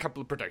I made a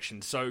couple of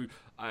predictions. So,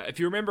 if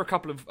you remember a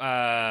couple of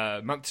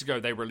months ago,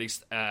 they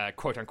released,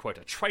 quote-unquote,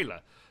 a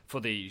trailer for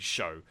the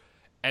show.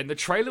 And the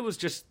trailer was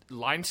just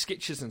line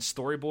sketches and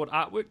storyboard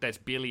artwork that's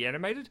barely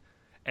animated.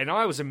 And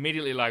I was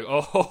immediately like,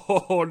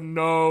 oh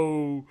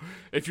no,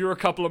 if you're a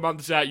couple of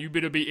months out, you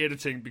better be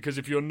editing, because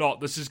if you're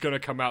not, this is going to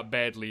come out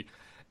badly.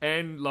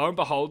 And lo and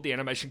behold, the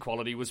animation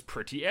quality was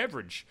pretty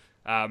average.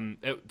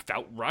 It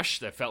felt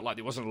rushed. It felt like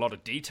there wasn't a lot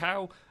of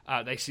detail.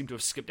 They seemed to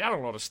have skipped out on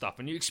a lot of stuff.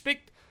 And you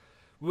expect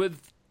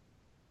with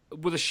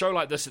a show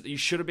like this that you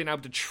should have been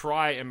able to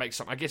try and make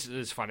something. I guess it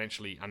is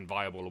financially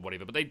unviable or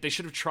whatever, but they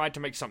should have tried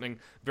to make something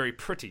very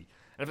pretty.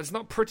 And if it's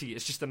not pretty,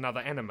 it's just another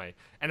anime.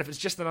 And if it's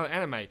just another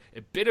anime,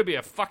 it better be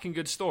a fucking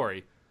good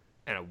story.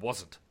 And it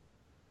wasn't.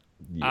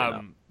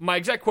 Yeah. My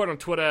exact quote on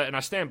Twitter, and I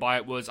stand by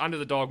it, was "Under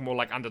the dog, more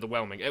like under the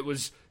whelming." It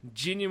was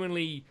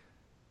genuinely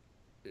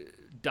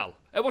dull.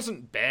 It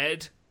wasn't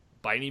bad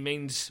by any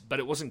means, but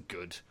it wasn't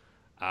good.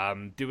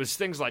 There was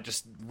things like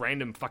just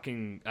random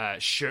fucking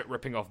shirt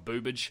ripping off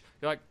boobage.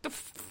 You're like, the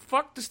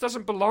fuck, this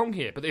doesn't belong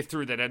here. But they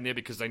threw that in there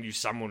because they knew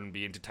someone would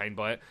be entertained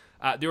by it.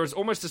 There was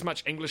almost as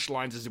much English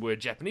lines as there were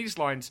Japanese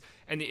lines,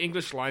 and the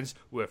English lines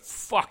were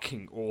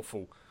fucking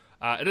awful.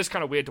 It is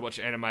kind of weird to watch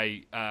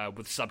anime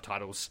with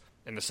subtitles,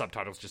 and the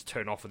subtitles just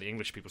turn off when the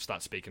English people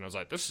start speaking. I was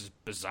like, this is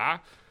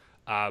bizarre.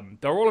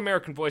 They're all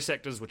American voice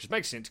actors, which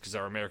makes sense because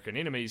they're American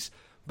enemies,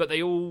 but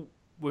they all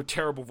were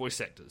terrible voice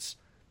actors.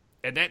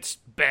 And that's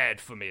bad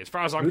for me. As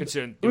far as I'm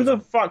concerned... Who the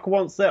fuck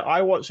wants that?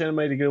 I watch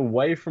anime to get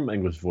away from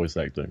English voice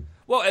acting.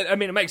 Well, I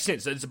mean, it makes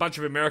sense. It's a bunch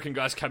of American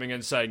guys coming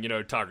in saying,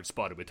 target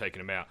spotted, we're taking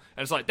him out.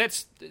 And it's like,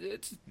 it's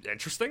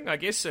interesting, I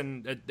guess,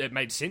 and it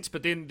made sense.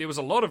 But then there was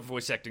a lot of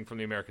voice acting from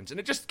the Americans, and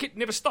it just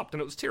never stopped,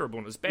 and it was terrible,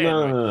 and it was bad.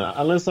 No.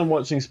 Unless I'm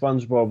watching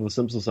SpongeBob or The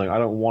Simpsons saying, I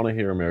don't want to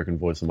hear American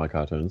voice in my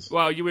cartoons.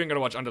 Well, you weren't going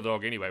to watch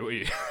Underdog anyway, were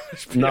you?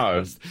 No.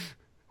 Honest.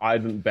 I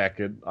didn't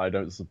back it. I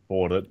don't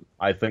support it.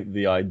 I think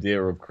the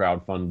idea of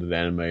crowdfunded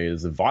anime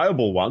is a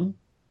viable one,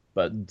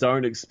 but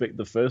don't expect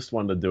the first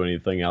one to do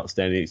anything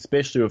outstanding,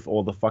 especially with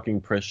all the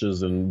fucking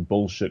pressures and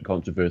bullshit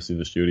controversy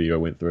the studio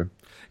went through.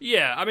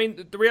 Yeah, I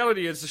mean, the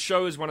reality is the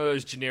show is one of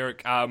those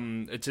generic,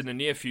 it's in the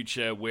near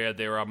future where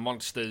there are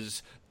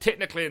monsters.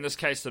 Technically, in this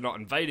case, they're not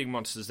invading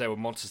monsters. They were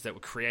monsters that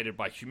were created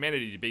by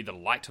humanity to be the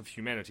light of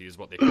humanity, is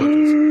what their quote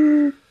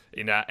is.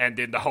 And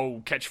then the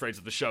whole catchphrase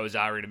of the show is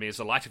 "Our enemy is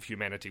the light of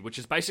humanity," which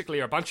is basically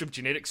a bunch of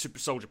genetic super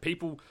soldier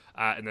people.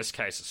 In this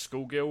case, a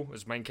schoolgirl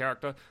as main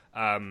character.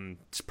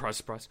 Surprise,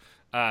 surprise.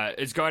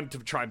 Is going to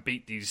try and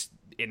beat these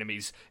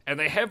enemies, and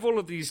they have all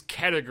of these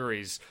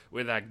categories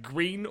where they're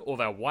green or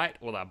they're white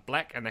or they're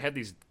black, and they have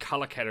these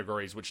color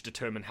categories which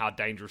determine how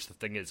dangerous the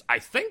thing is. I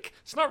think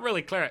it's not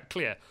really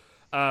clear.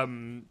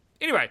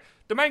 Anyway,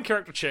 the main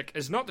character chick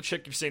is not the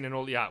chick you've seen in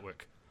all the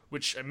artwork.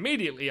 Which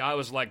immediately I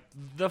was like,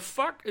 the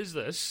fuck is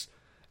this?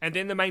 And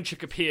then the main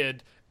chick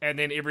appeared, and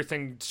then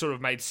everything sort of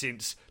made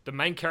sense. The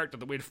main character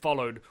that we'd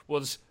followed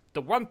was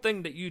the one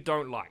thing that you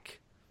don't like.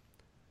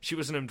 She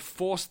was an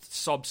enforced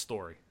sob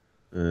story.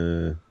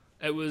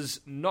 It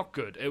was not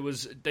good.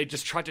 They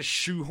just tried to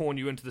shoehorn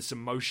you into this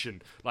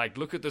emotion. Like,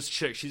 look at this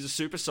chick. She's a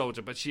super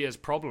soldier, but she has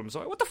problems.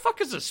 Like, what the fuck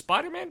is this,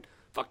 Spider-Man?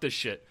 Fuck this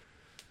shit.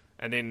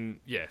 And then,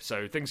 yeah,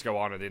 so things go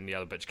on, and then the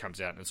other bitch comes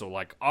out, and it's all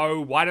like,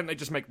 oh, why don't they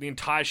just make the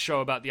entire show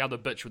about the other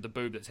bitch with the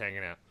boob that's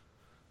hanging out?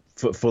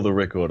 For the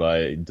record,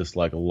 I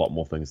dislike a lot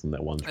more things than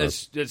that one trope.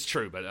 It's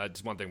true, but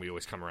it's one thing we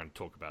always come around to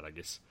talk about, I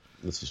guess.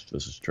 This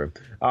is true.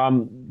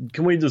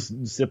 Can we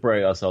just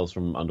separate ourselves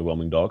from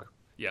Underwhelming Dog?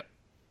 Yep.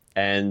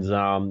 And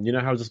you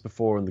know how just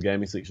before in the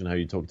gaming section, how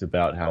you talked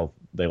about how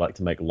they like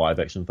to make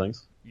live-action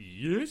things?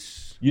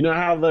 Yes. You know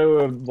how they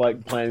were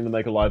like planning to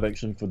make a live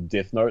action for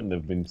Death Note, and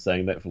they've been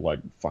saying that for like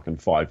fucking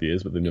 5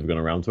 years, but they've never gone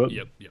around to it.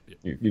 Yep.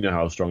 You know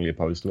how I was strongly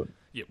opposed to it.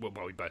 Yeah, well,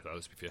 we both are.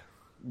 Let's be fair.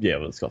 Yeah,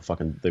 but it's got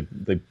fucking.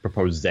 They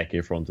proposed Zac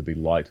Efron to be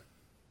Light,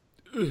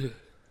 and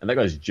that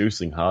guy's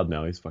juicing hard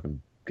now. He's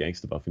fucking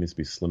gangster buff. He needs to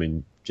be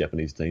slimming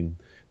Japanese teen.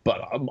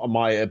 But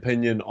my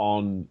opinion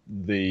on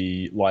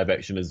the live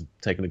action is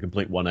taking a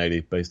complete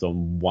 180 based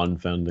on one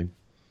founding.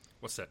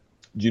 What's that?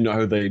 Do you know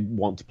who they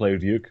want to play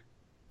Ryuk?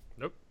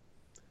 Nope.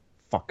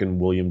 Fucking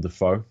William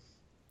Dafoe.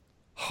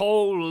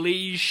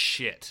 Holy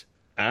shit.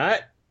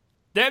 Alright?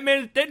 That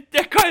man,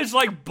 that guy is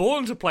like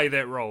born to play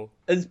that role.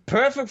 It's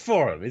perfect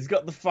for him. He's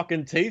got the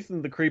fucking teeth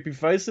and the creepy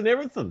face and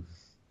everything.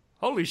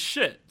 Holy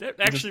shit. That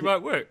actually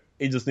might work.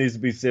 He just needs to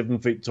be 7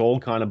 feet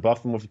tall, kind of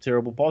buff, and with a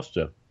terrible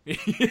posture.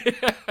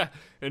 Yeah.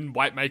 And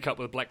white makeup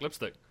with black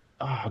lipstick.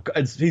 Oh,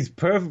 God, he's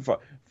perfect for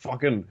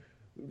fucking...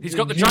 He's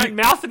got the giant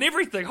mouth and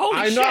everything.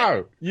 Holy shit. I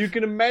know. You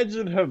can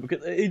imagine him.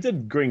 Because he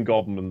did Green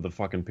Goblin and the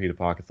fucking Peter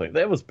Parker thing.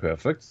 That was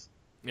perfect.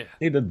 Yeah.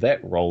 He did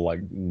that role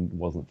like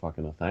wasn't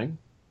fucking a thing.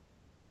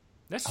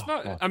 That's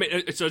not... God. I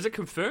mean, so is it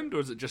confirmed or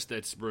is it just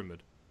that's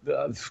rumoured?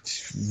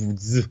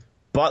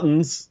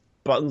 Buttons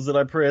that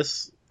I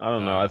press. I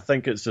don't know. I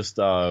think it's just...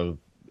 I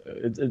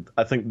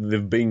think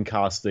they've been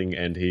casting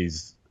and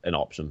he's an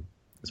option,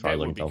 as far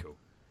as I can tell. Cool.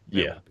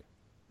 Yeah.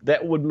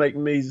 That would make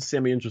me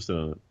semi-interested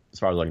in it, as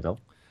far as I can tell.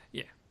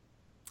 Yeah.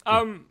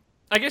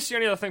 I guess the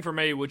only other thing for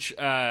me, which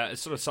is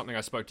sort of something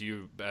I spoke to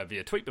you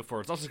via tweet before,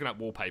 is also looking at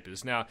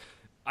wallpapers. Now,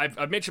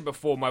 I've mentioned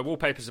before, my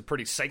wallpaper is a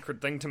pretty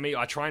sacred thing to me.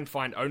 I try and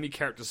find only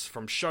characters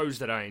from shows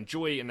that I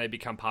enjoy, and they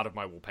become part of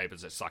my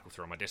wallpapers that cycle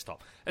through on my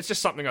desktop. It's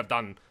just something I've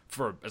done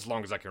for as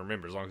long as I can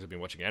remember, as long as I've been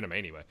watching anime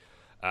anyway.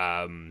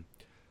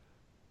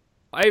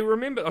 I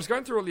remember I was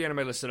going through all the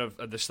anime list of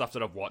the stuff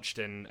that I've watched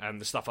and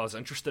the stuff I was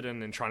interested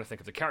in, and trying to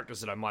think of the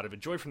characters that I might have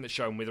enjoyed from the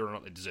show and whether or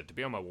not they deserve to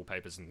be on my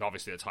wallpapers, and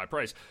obviously it's high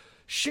praise.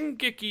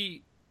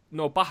 Shingeki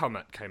no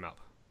Bahamut came up.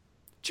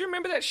 Do you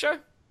remember that show?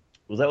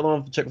 Was that the one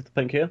with the chick with the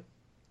pink hair?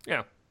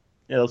 Yeah.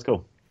 Yeah, that was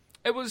cool.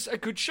 It was a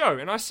good show,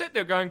 and I sat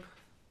there going,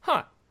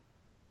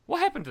 what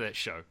happened to that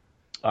show?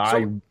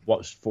 I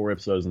watched 4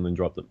 episodes and then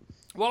dropped it.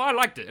 Well, I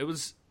liked it. It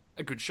was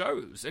a good show.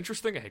 It was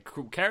interesting. It had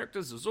cool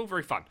characters. It was all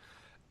very fun.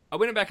 I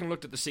went back and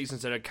looked at the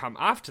seasons that had come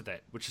after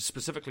that, which is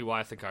specifically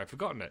why I think I've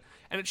forgotten it.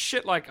 And it's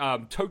shit like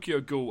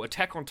Tokyo Ghoul,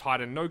 Attack on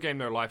Titan, No Game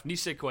No Life,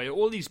 Nisekoi,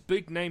 all these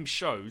big-name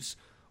shows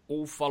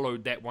all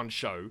followed that one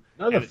show.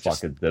 No, the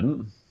fuck it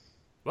didn't.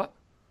 What?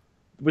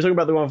 We're talking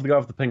about the one with the guy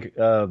with the pink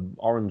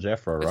orange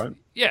afro, right?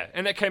 Yeah,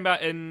 and that came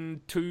out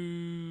in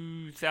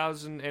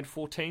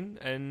 2014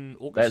 in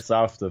August. That's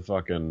after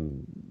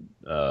fucking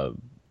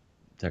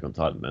Attack on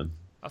Titan, man.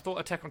 I thought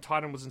Attack on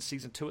Titan was in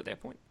Season 2 at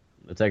that point.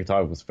 Attack on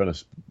Titan was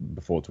finished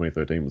before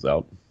 2013 was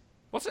out.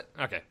 What's it?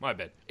 Okay, my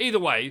bad. Either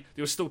way,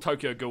 there was still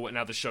Tokyo Ghoul and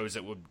other shows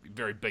that were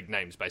very big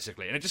names,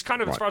 basically. And it just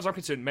kind of, as far as I'm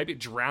concerned, maybe it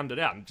drowned it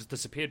out and just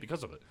disappeared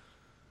because of it.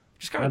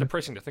 Just kind of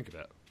depressing to think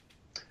about.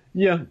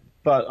 Yeah,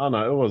 but I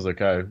know, it was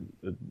okay.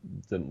 It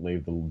didn't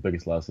leave the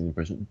biggest lasting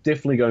impression.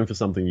 Definitely going for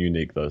something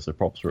unique, though, so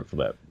props for it for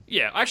that.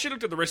 Yeah, I actually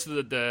looked at the rest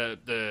of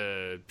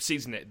the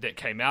season that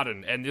came out,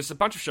 and there's a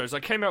bunch of shows.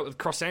 I came out with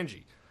Cross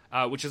Angie,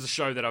 which is a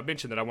show that I've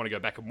mentioned that I want to go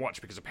back and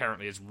watch because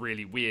apparently it's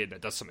really weird and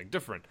it does something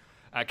different.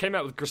 Came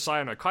out with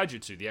Grisaya no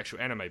Kaijutsu, the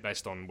actual anime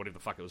based on whatever the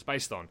fuck it was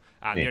based on.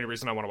 The only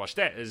reason I want to watch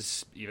that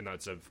is, even though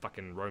it's a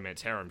fucking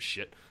romance harem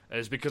shit,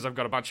 is because I've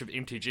got a bunch of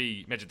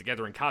MTG Magic the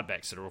Gathering card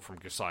backs that are all from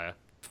Grisaya.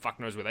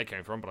 Fuck knows where they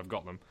came from, but I've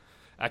got them.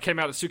 Came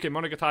out with Suke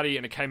Monogatari,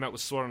 and it came out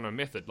with Sword no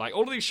Method. Like,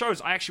 all of these shows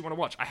I actually want to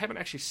watch. I haven't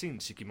actually seen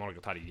Suke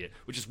Monogatari yet,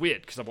 which is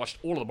weird, because I've watched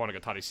all of the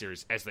Monogatari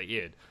series as they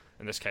aired.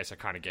 In this case, I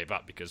kind of gave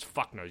up, because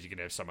fuck knows you can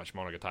have so much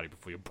Monogatari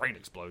before your brain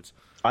explodes.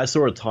 I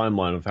saw a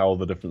timeline of how all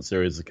the different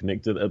series are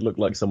connected. It looked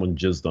like someone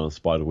jizzed on a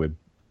spider web.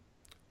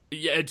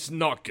 Yeah, it's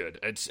not good.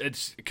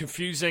 It's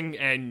confusing,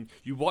 and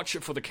you watch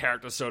it for the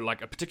characters. So,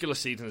 like, a particular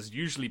season is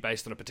usually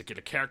based on a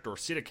particular character or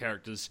set of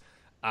characters.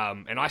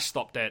 And I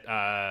stopped at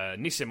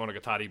Nisei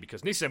Monogatari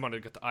because Nisei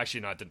Monogatari...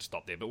 Actually, no, I didn't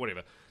stop there, but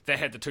whatever. They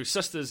had the two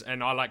sisters,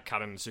 and I like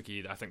Karen and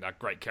Suki. I think they're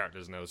great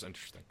characters, and that was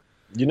interesting.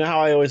 You know how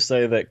I always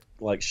say that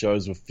like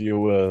shows with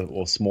fewer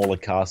or smaller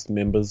cast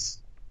members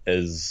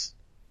is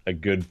a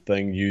good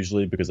thing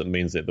usually because it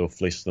means that they'll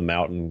flesh them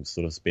out and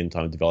sort of spend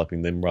time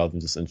developing them rather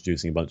than just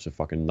introducing a bunch of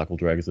fucking knuckle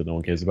draggers that no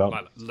one cares about.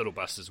 Like Little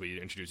Busters, where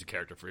you introduce a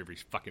character for every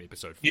fucking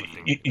episode.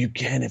 You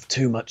can have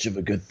too much of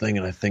a good thing,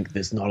 and I think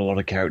there's not a lot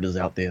of characters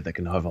out there that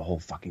can have a whole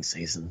fucking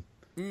season.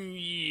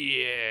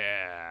 Yeah.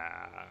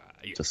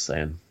 Just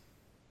saying.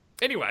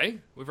 Anyway,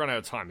 we've run out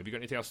of time. Have you got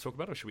anything else to talk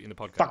about, or should we end the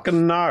podcast?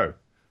 Fucking no.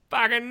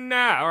 Fucking no.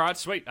 All right,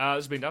 sweet. This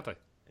has been Dante.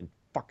 And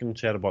fucking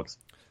Chatterbox.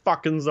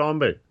 Fucking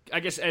zombie.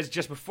 I guess as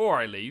just before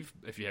I leave,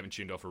 if you haven't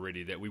tuned off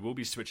already, that we will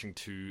be switching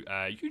to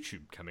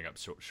YouTube coming up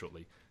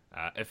shortly.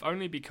 If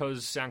only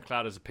because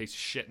SoundCloud is a piece of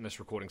shit and this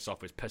recording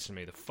software is pissing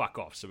me the fuck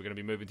off. So we're going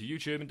to be moving to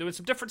YouTube and doing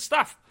some different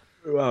stuff.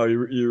 Wow,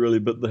 you really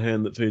bit the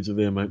hand that feeds you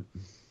there, mate.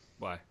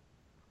 Why?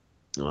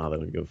 Oh, they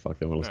don't give a fuck.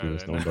 They want to listen to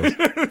this. No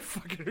one does.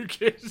 Fucking who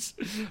cares?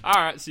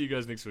 All right, see you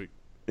guys next week.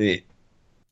 Yeah.